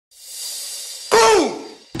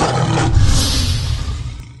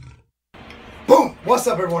What's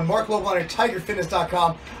up, everyone? Marc Lobliner,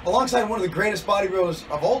 TigerFitness.com, alongside one of the greatest bodybuilders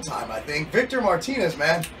of all time, I think, Victor Martinez,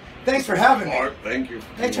 man. Thanks for having me. Mark, thank you.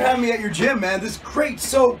 Thanks for having me at your gym, man. This is great.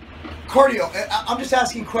 So, cardio. I'm just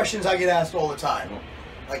asking questions I get asked all the time.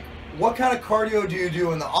 Like, what kind of cardio do you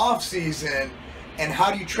do in the off season, and how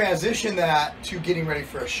do you transition that to getting ready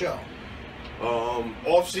for a show?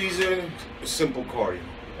 Off season, simple cardio.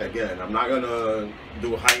 Again, I'm not gonna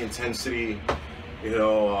do high intensity.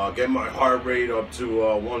 Get my heart rate up to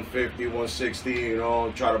 150, 160.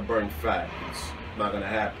 Try to burn fat. It's not gonna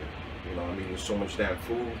happen. I'm eating so much damn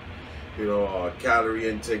food. Calorie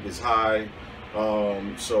intake is high.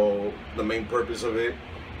 So the main purpose of it,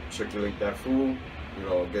 circulate that food.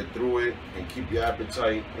 Get through it and keep your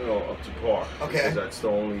appetite, up to par. Okay. Because that's the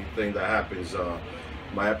only thing that happens.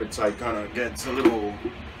 My appetite kind of gets a little,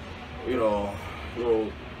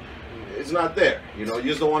 it's not there. You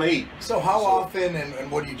just don't want to eat. So how often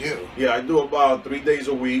and what do you do? Yeah, I do about 3 days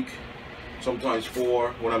a week, sometimes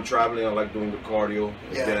 4. When I'm traveling, I like doing the cardio.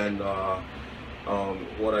 Yeah. And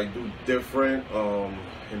what I do different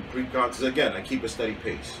in pre-contest, again, I keep a steady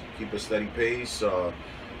pace.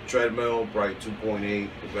 Treadmill, probably 2.8.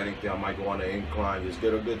 If anything, I might go on an incline, just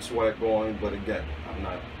get a good sweat going. But again, I'm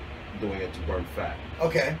not doing it to burn fat.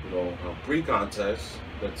 Okay. Pre-contest,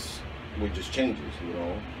 it just changes.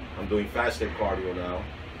 I'm doing fasted cardio now,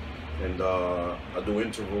 and I do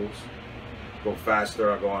intervals. Go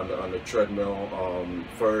faster. I go on the treadmill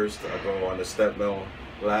first. I go on the step mill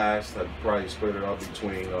last. I probably split it up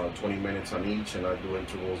between 20 minutes on each, and I do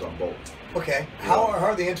intervals on both. Okay. How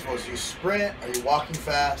are the intervals? Do you sprint? Are you walking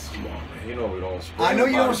fast? Come on, man. We don't sprint. I know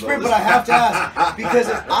you don't sprint, but I have to ask, because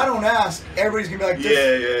if I don't ask, everybody's gonna be like,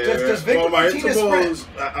 does Victor Martinez intervals,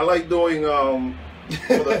 sprint? I like doing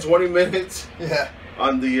for the 20 minutes. Yeah.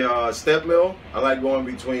 On the step mill, I like going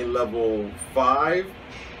between level 5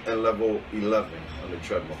 and level 11 on the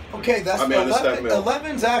treadmill. Okay, that's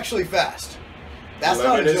 11's actually fast. That's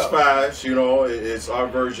 11 not a is joke. fast, it's our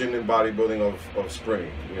version in bodybuilding of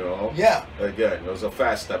sprinting, Yeah. Again, it was a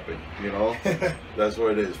fast stepping, That's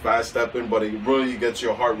what it is, fast stepping, but it really gets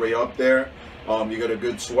your heart rate up there. You get a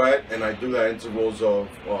good sweat, and I do that intervals of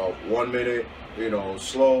 1 minute,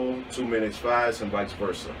 slow, 2 minutes fast, and vice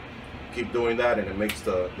versa. Keep doing that, and it makes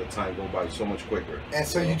the time go by so much quicker. And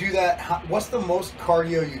so you do that. What's the most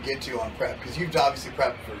cardio you get to on prep? Because you've obviously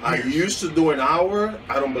prepped for years. I used to do an hour.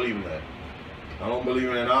 I don't believe in that. I don't believe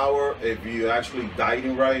in an hour. If you actually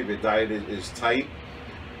dieting right, if your diet is tight,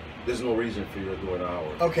 there's no reason for you to do an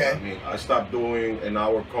hour. Okay. I stopped doing an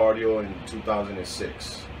hour cardio in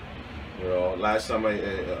 2006. Last time I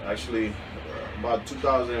actually about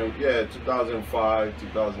 2005,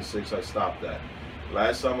 2006, I stopped that.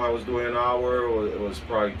 Last time I was doing an hour, it was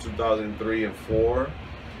probably 2003 and 4.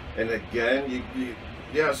 And again, you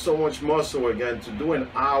have so much muscle again to do an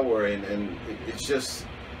hour, and it's just,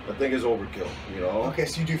 I think it's overkill, Okay,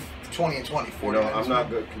 so you do 20 and 20, 40 minutes. I'm not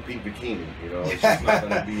going to compete bikini, it's just not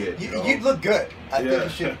going to be it. You'd look good. I think you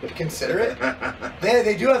should consider it.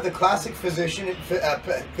 They do have the classic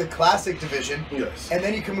the classic division. Yes. And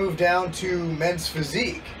then you can move down to men's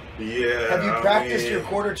physique. Yeah. Have you practiced your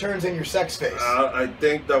quarter turns and your sex face? I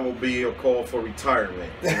think that will be a call for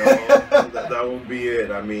retirement. that will be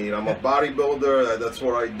it. I'm a bodybuilder. That's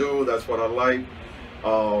what I do. That's what I like.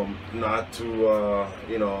 Not to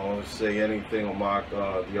say anything about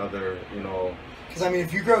the other because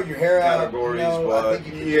if you grow your hair out, categories, I but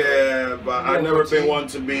think you can but I never been one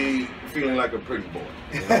to be feeling like a pretty boy.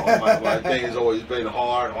 My thing has always been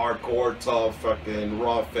hardcore, tough, fucking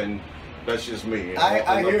rough, and that's just me.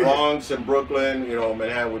 I in hear the Bronx and Brooklyn,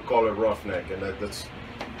 Manhattan would call it roughneck, and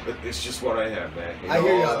it's just what I have, man. I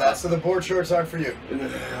hear you on that. So the board shorts aren't for you.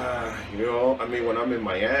 When I'm in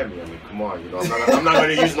Miami, come on, I'm not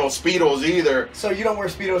going to use no Speedos either. So you don't wear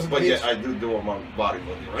Speedos at the beach? beach? Yeah, I do them on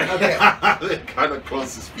bodybuilding, right? Okay. They're kind of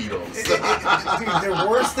close to Speedos. Dude, they're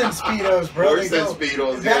worse than Speedos, bro. Worse than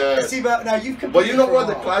Speedos, yeah. See, now you've competed. But you know what?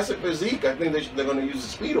 The classic physique, I think they're going to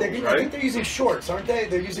use the Speedos, right? I think they're using shorts, aren't they?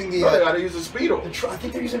 They're using the... No, they got to use the Speedo. I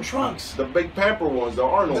think they're using trunks. The big pamper ones, the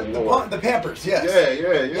Arnold wore. The Pampers, yes.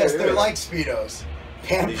 Yeah. Yes, they're like Speedos.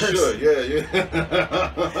 Pampers. They should,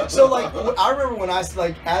 yeah. So I remember when I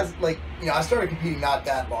I started competing not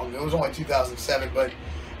that long ago. It was only 2007, but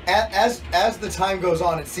as the time goes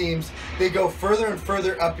on, it seems they go further and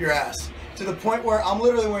further up your ass to the point where I'm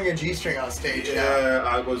literally wearing a G-string on stage now. Yeah,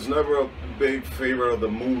 I was never a big favorite of the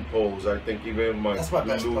moon pose. I think even my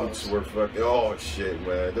glutes were fucking. Oh shit,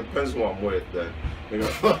 man! Depends who I'm with, then. You know?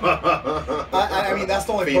 I mean, that's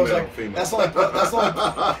the only pose. That's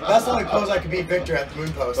the only pose I could beat Victor at the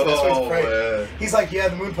moon pose. That's what he's afraid. Man. He's like, yeah,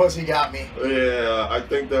 the moon pose, he got me. Yeah, I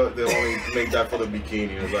think they only make that for the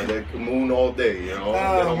bikini. It's like they can moon all day, you know.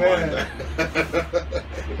 Oh, they don't man. mind that.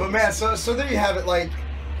 But man, so there you have it. Like,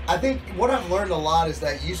 I think what I've learned a lot is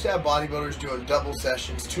that you used to have bodybuilders doing double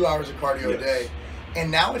sessions, 2 hours of cardio a day, and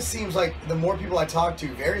now it seems like the more people I talk to,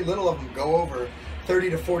 very little of them go over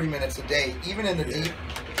 30 to 40 minutes a day, even in the deep,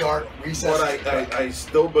 dark recesses. But I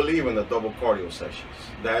still believe in the double cardio sessions.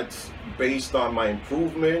 That's based on my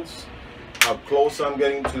improvements, how close I'm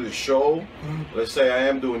getting to the show. Let's say I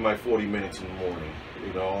am doing my 40 minutes in the morning,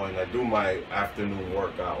 you know, and I do my afternoon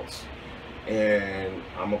workouts, and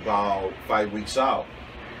I'm about 5 weeks out.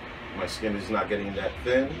 My skin is not getting that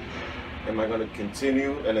thin. Am I going to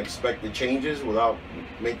continue and expect the changes without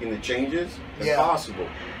making the changes? Impossible.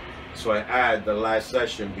 So I add the last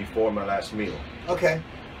session before my last meal. Okay.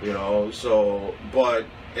 You know, so, but,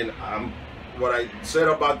 and what I said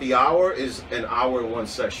about the hour is an hour in one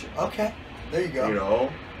session. Okay. There you go. You know,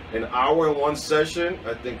 an hour in one session,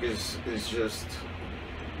 I think is just,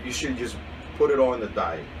 you should just put it on the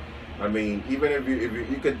diet. I mean, even if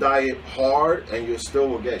you could diet hard and you still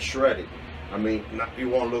will get shredded. I mean, you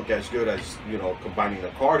won't look as good as, you know, combining the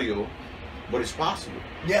cardio, but it's possible.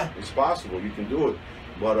 Yeah. It's possible. You can do it.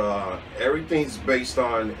 But everything's based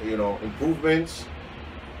on, you know, improvements.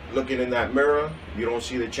 Looking in that mirror, you don't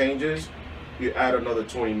see the changes, you add another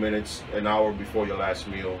 20 minutes, an hour before your last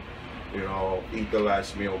meal. You know, eat the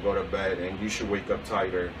last meal, go to bed, and you should wake up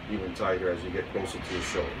tighter, even tighter as you get closer to your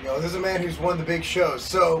show. You know, this is a man who's won the big shows.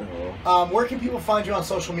 So, where can people find you on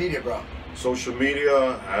social media, bro? Social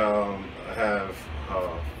media, I have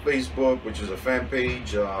Facebook, which is a fan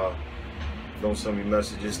page. Don't send me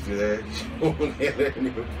messages to that.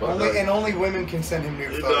 only women can send him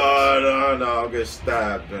nude photos. No, I'll get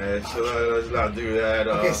stabbed, man. So let's not do that.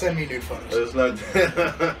 Okay, send me nude photos.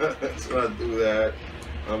 Let's not do that.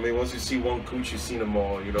 I mean, once you see one cooch, you've seen them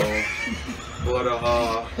all, you know. But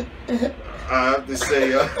I have to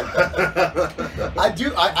say,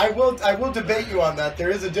 I will debate you on that.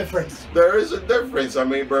 There is a difference. There is a difference. I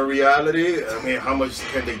mean, but in reality, I mean, how much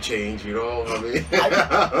can they change? You know, I mean,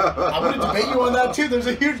 I'm going to debate you on that too. There's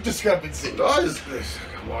a huge discrepancy. No,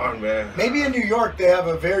 come on, man. Maybe in New York they have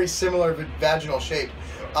a very similar vaginal shape.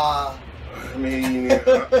 I mean,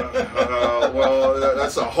 well,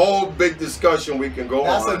 that's a whole big discussion we can go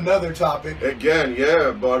on. That's another topic. Again,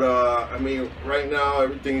 yeah, but I mean, right now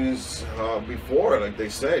everything is before, like they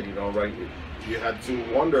said, you know, right? You had to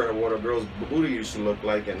wonder what a girl's booty used to look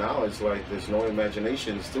like, and now it's like there's no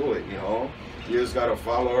imaginations to it, you know. You just gotta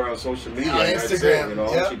follow her on social media. On Instagram, that's it, you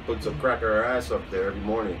know. Yep. She puts a crack of her ass up there every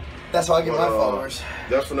morning. That's how I get my followers.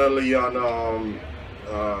 Definitely on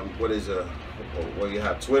what is it? Well, you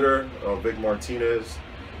have Twitter, Vic Martinez,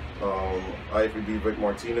 IFBB Vic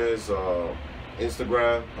Martinez,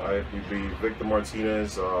 Instagram, IFBB Victor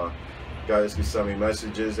Martinez. Guys can send me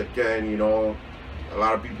messages. Again, you know, a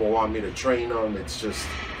lot of people want me to train them. It's just,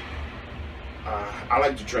 I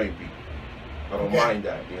like to train people. I don't mind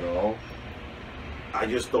that, you know. I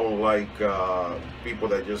just don't like people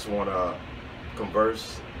that just want to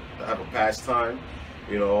converse, have a pastime.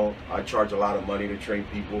 You know, I charge a lot of money to train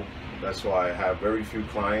people. That's why I have very few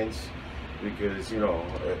clients, because, you know,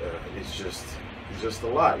 it's just a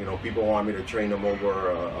lot. You know, people want me to train them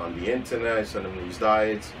over on the internet, send them these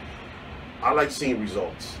diets. I like seeing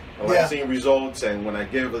results. I like seeing results, and when I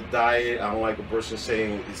give a diet, I don't like a person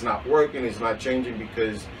saying it's not working, it's not changing,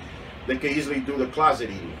 because they can easily do the closet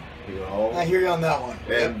eating, you know. I hear you on that one.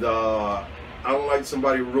 And I don't like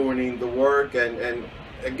somebody ruining the work, and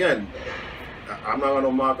again, I'm not gonna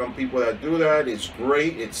mock on people that do that. It's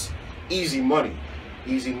great. It's easy money.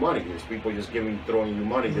 Easy money. It's people just throwing you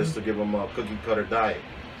money just to give them a cookie cutter diet.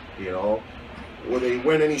 You know, will they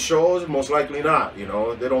win any shows? Most likely not. You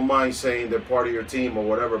know, they don't mind saying they're part of your team or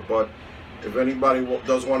whatever. But if anybody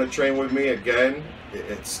does want to train with me, again,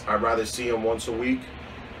 I'd rather see them once a week.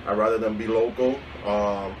 I'd rather them be local.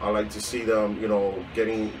 I like to see them, you know,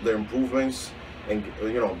 getting their improvements and,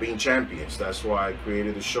 you know, being champions. That's why I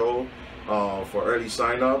created the show. For early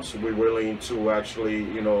signups, we're willing to actually,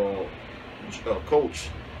 you know, coach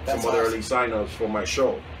some other early signups for my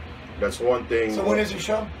show. That's one thing. So when is your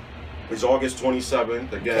show? It's August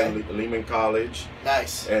 27th, again, Lehman College.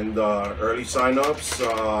 Nice. And early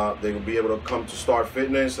signups, they will be able to come to Star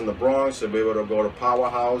Fitness in the Bronx. They'll be able to go to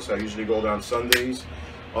Powerhouse. I usually go down Sundays.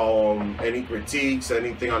 any critiques,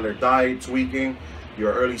 anything on their diet, tweaking,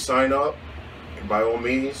 your early sign up, by all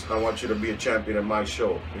means, I want you to be a champion at my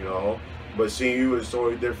show, you know. But seeing you is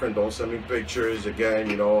totally different. Don't send me pictures again,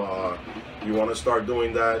 you know. You want to start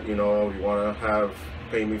doing that, you know. You want to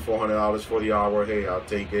pay me $400 for the hour, hey, I'll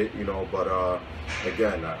take it, you know. But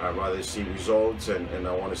again, I'd rather see results, and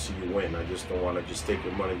I want to see you win. I just don't want to just take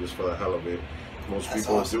your money just for the hell of it. Most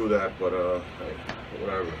people do that, but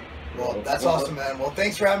whatever. Well, that's awesome, man. Well,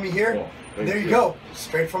 thanks for having me here. Well, there you go,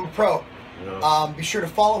 straight from a pro. Yeah. Be sure to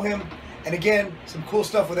follow him. And again, some cool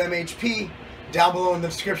stuff with MHP down below in the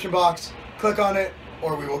description box. Click on it,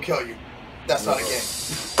 or we will kill you. That's not a game.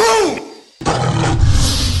 Boom!